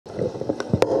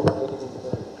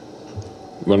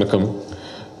வணக்கம்.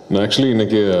 நான் ஆக்சுவலி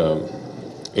இன்னைக்கு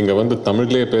இங்கே வந்து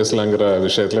தமிழ்லேயே பேசலாங்கிற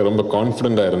விஷயத்தில் ரொம்ப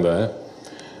கான்ஃபிடெண்ட்டாக இருந்தேன்.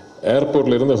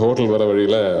 ஏர்போர்ட்ல இருந்து ஹோட்டல் வர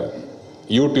வழியில்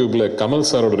யூடியூப்பில் கமல்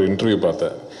சாரோட ஒரு இன்டர்வியூ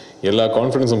பார்த்தேன். எல்லா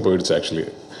கான்ஃபிடென்ஸும் போயிடுச்சு. ஆக்சுவலி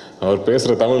அவர்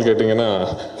பேசுகிற தமிழ் கேட்டிங்கன்னா,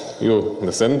 ஐயோ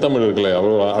இந்த செந்தமிழ் இருக்குல்ல,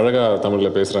 அவ்வளோ அழகாக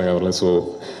தமிழில் பேசுகிறாங்க அவர்கள். So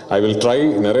I will try.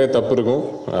 நிறைய தப்பு இருக்கும்,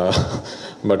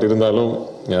 பட் இருந்தாலும்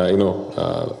யூனோ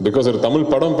பிகாஸ் ஒரு தமிழ்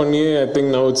படம் பண்ணியே ஐ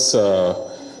திங்க் நவ் இட்ஸ்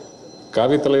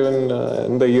காவி தலைவன்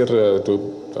இந்த year to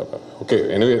okay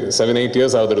anyway 7-8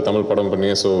 years ஆகுது தமிழ் படம் பண்ணி.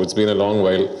 So it's been a long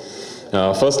while.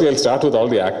 Firstly, I'll start with all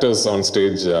the actors on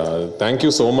stage. Thank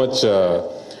you so much,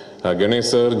 Ganesh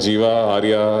sir, Jeeva,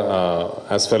 Arya,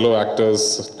 as fellow actors,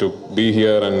 to be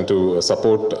here and to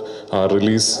support our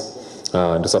release,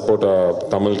 to support our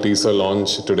Tamil teaser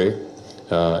launch today.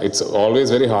 It's always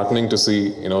very heartening to see,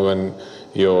 when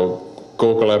your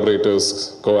co-collaborators,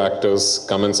 co-actors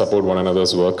come and support one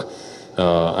another's work.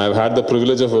 I've had the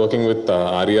privilege of working with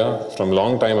Arya from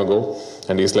long time ago,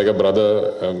 and he's like a brother,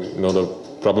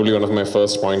 probably one of my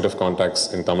first point of contacts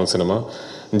in Tamil cinema.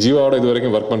 Jeevaoda idu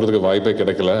varaikkum work pandradhukku vaipe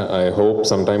kedaikala. I hope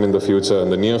sometime in the future, in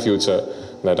the near future,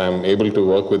 that I'm able to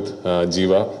work with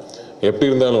Jeeva. Eppadi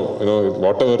irundhalum,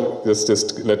 whatever, just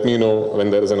let me know when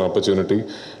there is an opportunity.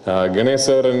 Ganesh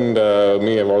sir and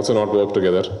me have also not worked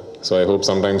together, so I hope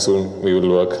sometime soon we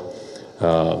will work.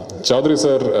 Chaudhary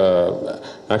sir,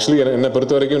 actually என்னை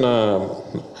பொறுத்த வரைக்கும் நான்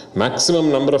maximum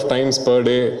number of times per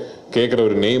day கேட்குற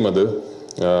ஒரு name அது.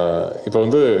 இப்போ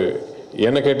வந்து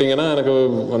என்ன கேட்டிங்கன்னா, எனக்கு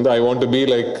வந்து I want to be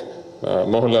like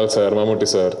Mohanlal sir, Mammootty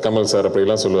sir, Kamal sir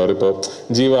அப்படிலாம் சொல்லுவார். இப்போ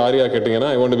ஜீவா, ஆர்யா கேட்டிங்கன்னா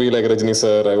I want to be like Rajini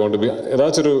sir, I want to be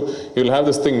ஏதாச்சும் ஒரு you will have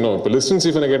this thing. No, இப்போ லிஸ்டன்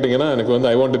ஸ்டீஃபனை கேட்டிங்கன்னா எனக்கு வந்து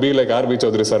I want to be like RV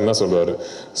Chowdhury சார்னா சொல்லுவார்.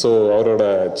 ஸோ அவரோட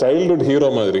சைல்ட்ஹுட் ஹீரோ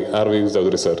மாதிரி ஆர்வி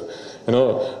சௌத்ரி சார்.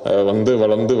 வந்து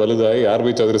வளர்ந்து வலுதாய்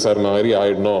ஆர்வி சௌத்ரி சார் மாதிரி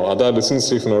ஆயிடணும், அதான் லிஸ்டன்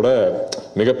ஸ்டீஃபனோட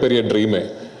மிகப்பெரிய ட்ரீமே.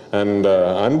 அண்ட்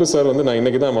அன்பு சார் வந்து நான்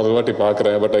இன்னைக்கு தான் முதல் வாட்டி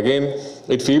பார்க்குறேன். But again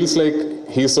it feels like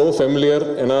he so familiar.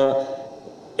 ஏன்னா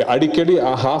அடிக்கடி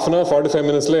 1/2 hour 45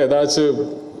 minutes ஏதாச்சும்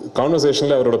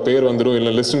கான்வர்சேஷனில் அவரோட பேர் வந்துடும்,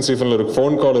 இல்லை லிஸ்டன் ஸ்டீஃபனில் ஒரு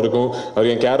ஃபோன் கால் இருக்கும். அவர்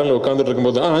என் கேரனில் உட்காந்துட்டு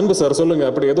இருக்கும்போது அன்பு சார் சொல்லுங்கள்,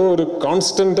 அப்படி ஏதோ ஒரு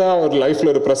கான்ஸ்டண்ட்டாக ஒரு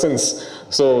லைஃப்பில் ஒரு presence.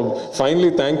 So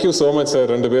finally thank you so much sir,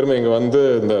 2 பேருமே இங்கே வந்து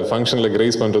இந்த ஃபங்க்ஷனில்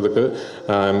கிரேஸ் பண்ணுறதுக்கு.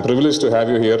 I am privilege to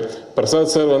have you here.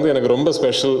 Prasad sir வந்து எனக்கு ரொம்ப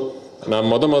ஸ்பெஷல். நான்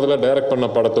முதல்ல டைரக்ட் பண்ண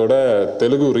படத்தோட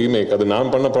தெலுங்கு ரீமேக், அது நான்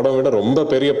பண்ண படம் விட ரொம்ப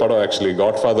பெரிய படம் actually.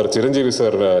 Godfather, Chiranjeevi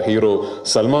sir hero,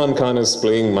 Salman Khan is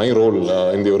playing my role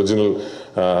in the original.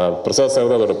 Prasad sir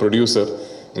தான் அதோட producer.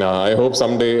 I hope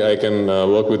someday I can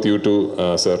work with you too,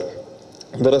 sir.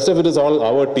 The rest of it is all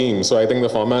our team, so I think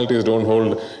the formalities don't hold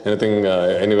anything,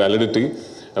 any validity.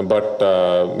 But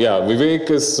yeah, Vivek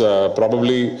is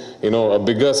probably a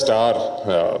bigger star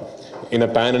in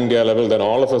a pan-India level than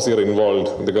all of us here involved,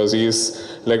 because he is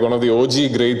like one of the OG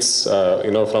greats,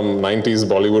 from 90s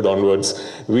Bollywood onwards.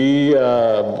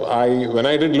 When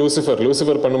I did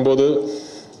Lucifer பண்ணும்போது,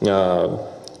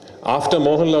 after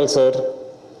Mohanlal sir,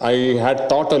 I had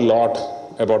thought a lot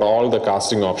about all the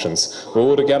casting options.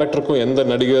 ஒவ்வொரு கேரக்டருக்கும் எந்த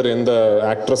நடிகர் எந்த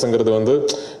ஆக்ட்ரஸ்ங்கிறது வந்து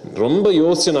ரொம்ப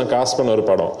யோசிச்சு நான் cost பண்ண ஒரு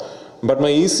படம். But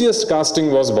my easiest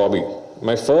costing was Bobby.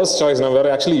 My first choice, நான் வேறு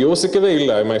ஆக்சுவலி யோசிக்கவே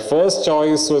இல்லை. My first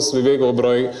choice was Vivek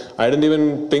Oberoi. I didn't even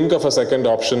think of a second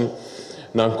option.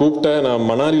 நான் கூப்பிட்டேன். நான்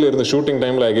மணாலியில் இருந்த ஷூட்டிங்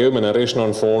டைமில் I gave him a narration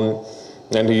on phone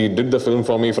and he did the film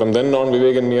for me. From then on,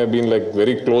 Vivek and me have been like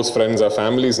very close friends. Our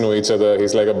families know each other.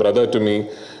 He's like a brother to me.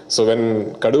 So when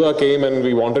Kadua came and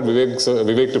we wanted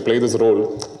Vivek to play this role,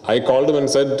 I called him and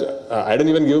said, I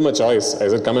didn't even give him a choice. I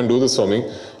said, come and do this for me.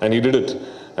 And he did it.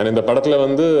 And in the படத்தில்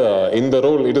வந்து இந்த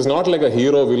role, it is not like a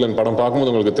hero villain. படம்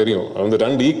பார்க்கும்போது உங்களுக்கு தெரியும், வந்து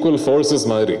 2 equal forces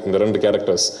மாதிரி இந்த 2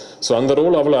 கேரக்டர்ஸ். ஸோ அந்த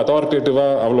ரோல் அவ்வளோ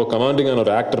அத்தாரிட்டேட்டிவாக அவ்வளோ கமாண்டிங்கான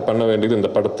ஒரு ஆக்டர் பண்ண வேண்டியது இந்த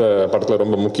படத்தில்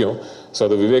ரொம்ப முக்கியம். ஸோ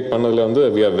அது விவேக் பண்ணதில் வந்து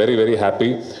we are very very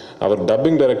happy. Our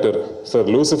dubbing director sir,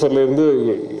 லூசிஃபர்லேருந்து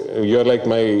you are like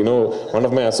my one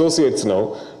of my Associates now.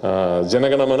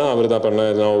 ஜனகணமனா அவர் தான் பண்ண,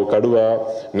 நான் கடுவா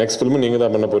நெக்ஸ்ட் ஃபில்மு நீங்கள்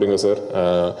தான் பண்ண போகிறீங்க சார்.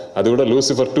 அதை விட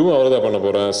லூசிஃபர் 2 அவர் தான் பண்ண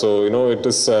போகிறேன். ஸோ இட்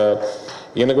இஸ்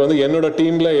எனக்கு வந்து என்னோட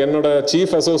டீமில் என்னோட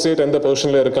சீஃப் அசோசியேட் எந்த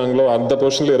பொசிஷனில் இருக்காங்களோ அந்த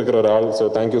பொசிஷனில் இருக்கிற ஒரு ஆள். So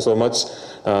thank you so much.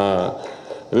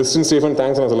 Listen Stephen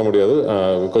thanks நான் சொல்ல முடியாது,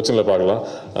 கொச்சினில் பார்க்கலாம்.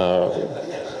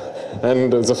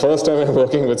 And it's the first time I'm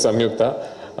working with Samyuktha.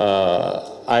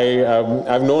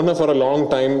 I've known her for a long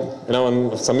time.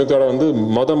 சம்யுக்தாவோட வந்து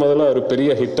முதல்ல ஒரு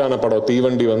பெரிய ஹிட்டான படம்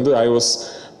தீவண்டி வந்து I was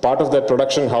part of that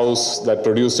production house that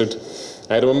produced it.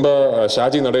 I remember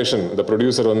Shaji Natesan, the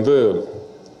producer, வந்து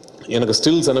எனக்கு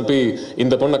ஸ்டில்ஸ் அனுப்பி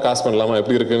இந்த பொண்ணை காஸ்ட் பண்ணலாமா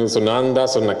எப்படி இருக்குன்னு. ஸோ நான்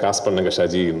தான் சொன்னேன், காஸ்ட் பண்ணுங்க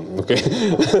Shaji. Okay.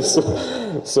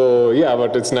 So yeah,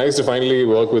 but it's nice to finally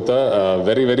work with a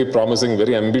very very promising,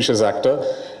 very ambitious actor.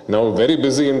 Now very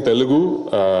busy in Telugu.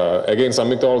 Again,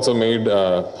 Samyukta also made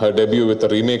her debut with a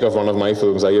remake of one of my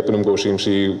films, Ayyappanum Koshim.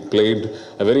 She played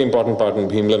a very important part in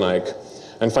Bhimla Nayak.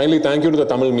 And finally, thank you to the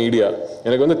Tamil media.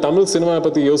 எனக்கு வந்து Tamil cinema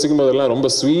பற்றி யோசிக்கும் போதெல்லாம் ரொம்ப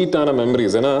ஸ்வீட்டான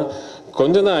memories. ஏன்னா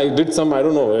கொஞ்சம் தான் I did some, I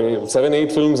don't know,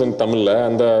 7-8 films in தமிழில்.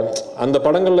 அந்த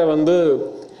படங்களில் வந்து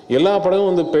எல்லா படமும்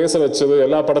வந்து பேச வச்சது,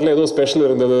 எல்லா படத்துலையும் ஏதோ ஸ்பெஷல்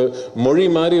இருந்தது. மொழி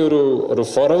மாதிரி ஒரு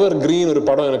ஃபாரெவர் கிரீன் ஒரு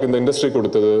படம் எனக்கு இந்த இண்டஸ்ட்ரி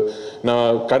கொடுத்தது.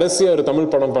 நான் கடைசியாக ஒரு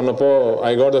தமிழ் படம் பண்ணப்போ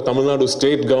I got the Tamil Nadu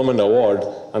state government award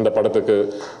அந்த படத்துக்கு.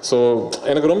 ஸோ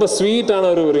எனக்கு ரொம்ப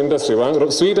ஸ்வீட்டான ஒரு இண்டஸ்ட்ரி,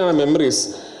 ஸ்வீட்டான மெமரிஸ்.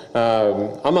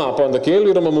 ஆமாம், அப்போ அந்த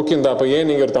கேள்வி ரொம்ப முக்கியம் தான். அப்போ ஏன்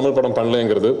நீங்கள் ஒரு தமிழ் படம்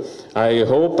பண்ணலைங்கிறது.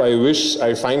 I wish I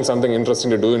find something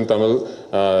interesting to two in Tamil.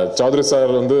 Chowdhury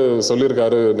sir வந்து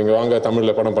சொல்லியிருக்காரு, நீங்கள் வாங்க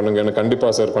தமிழில் படம் பண்ணுங்கன்னு.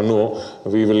 கண்டிப்பாக சார் பண்ணுவோம்.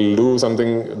 We will do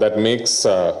something that makes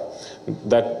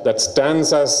that stands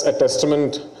as a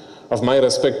testament of my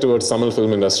respect towards Tamil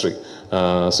film industry.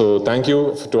 So thank you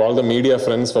to all the media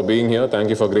friends for being here. Thank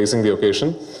you for gracing the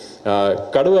occasion.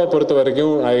 Kaduva பொறுத்த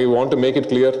வரைக்கும் I want to make it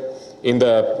clear, இந்த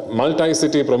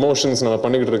multi-city promotions நம்ம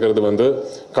பண்ணிக்கிட்டு இருக்கிறது வந்து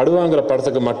கடுவாங்கிற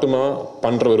படத்துக்கு மட்டுமா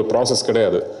பண்ணுற ஒரு ப்ராசஸ்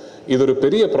கிடையாது. இது ஒரு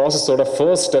பெரிய ப்ராசஸோட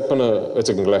ஃபர்ஸ்ட் ஸ்டெப்னு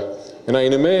வச்சுக்கோங்களேன். ஏன்னா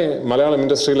இனிமேல் மலையாளம்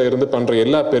இண்டஸ்ட்ரியில் இருந்து பண்ணுற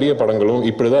எல்லா பெரிய படங்களும்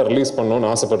இப்படி தான் ரிலீஸ் பண்ணணும்னு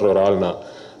ஆசைப்படுற ஒரு ஆள்னா,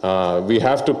 we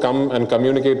have to come and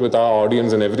communicate with our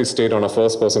audience in every state on a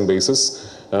first-person basis.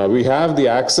 We have the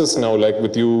access now, like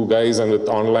with you guys and with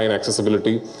online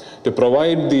accessibility, to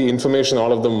provide the information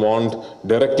all of them want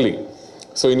directly.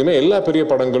 So இனிமேல் எல்லா பெரிய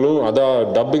படங்களும் அதான்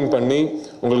dubbing பண்ணி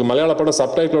உங்களுக்கு மலையாள படம்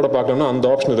சப்டைட்டிலோட பார்க்கணும்னா அந்த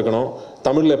ஆப்ஷன் இருக்கணும்,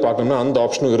 தமிழில் பார்க்கணும்னா அந்த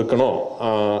ஆப்ஷனும் இருக்கணும்,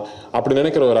 அப்படி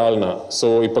நினைக்கிற ஒரு ஆள்னா. ஸோ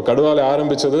இப்போ கடுவால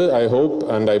ஆரம்பித்தது I hope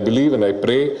and I believe and I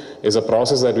pray is a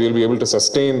process that will be able to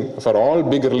sustain for all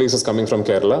big releases coming from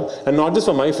Kerala and not just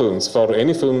for my films, for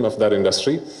any film of that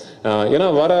industry. ஏன்னா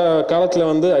வர காலத்தில்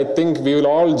வந்து I think we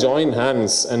will all join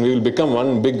hands and we will become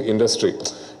one big industry.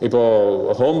 இப்போ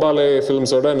ஹோம்பாலே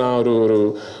ஃபிலிம்ஸோட நான் ஒரு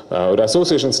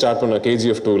association start பண்ணேன்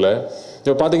KGF 2ல.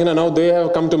 இப்போ பார்த்தீங்கன்னா now they have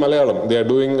come to Malayalam. They are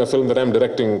doing a film that I am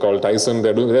directing called Tyson.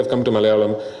 They have come to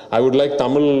Malayalam. I would like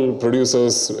Tamil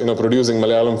producers, producing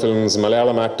Malayalam films,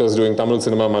 Malayalam actors doing Tamil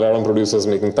cinema, Malayalam producers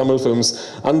making Tamil films.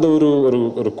 அந்த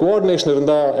ஒரு coordination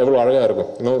இருந்தால் எவ்வளோ அழகாக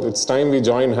இருக்கும். It's time we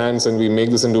join hands and we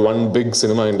make this into one big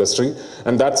cinema industry,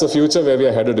 and that's the future where we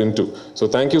are headed into. So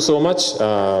thank you so much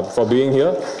for being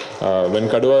here. When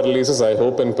Kaduva releases, I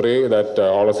hope and pray that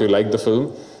all of you like the film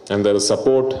and there is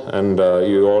support and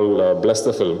you all bless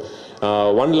the film.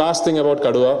 One last thing about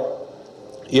Kaduva,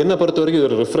 என்னை பொறுத்த வரைக்கும் இது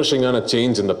ஒரு ரிஃப்ரெஷிங்கான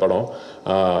change இந்த படம்.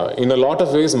 இன் a lot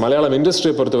of ways Malayalam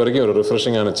இண்டஸ்ட்ரியை பொறுத்த வரைக்கும் ஒரு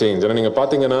ரிஃப்ரெஷிங்கான சேஞ்ச். ஏன்னா நீங்கள்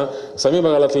பார்த்தீங்கன்னா சமீப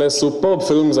காலத்தில் superb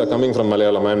films are coming from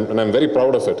Malayalam and I'm very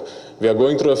proud of it. We are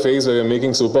going through a phase where we are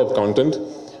making superb content.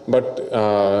 But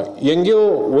எங்கேயோ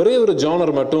ஒரே ஒரு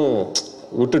ஜானர் மட்டும்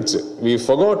விட்டுடுச்சு. We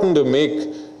forgotten to make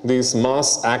these mass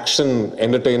action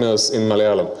entertainers in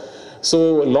Malayalam. So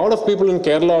a lot of people in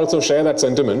Kerala also share that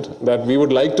sentiment that we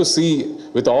would like to see,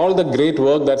 with all the great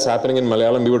work that's happening in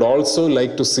Malayalam, we would also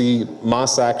like to see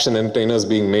mass action entertainers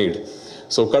being made.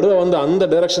 So Kaduva வந்து அந்த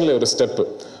டைரக்ஷனில் ஒரு step.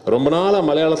 ரொம்ப நாளாக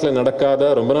மலையாளத்தில்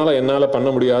நடக்காத, ரொம்ப நாளாக என்னால் பண்ண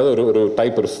முடியாத ஒரு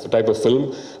type of film.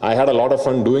 I had a lot of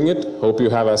fun doing it. Hope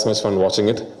you have as much fun watching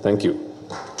it. Thank you.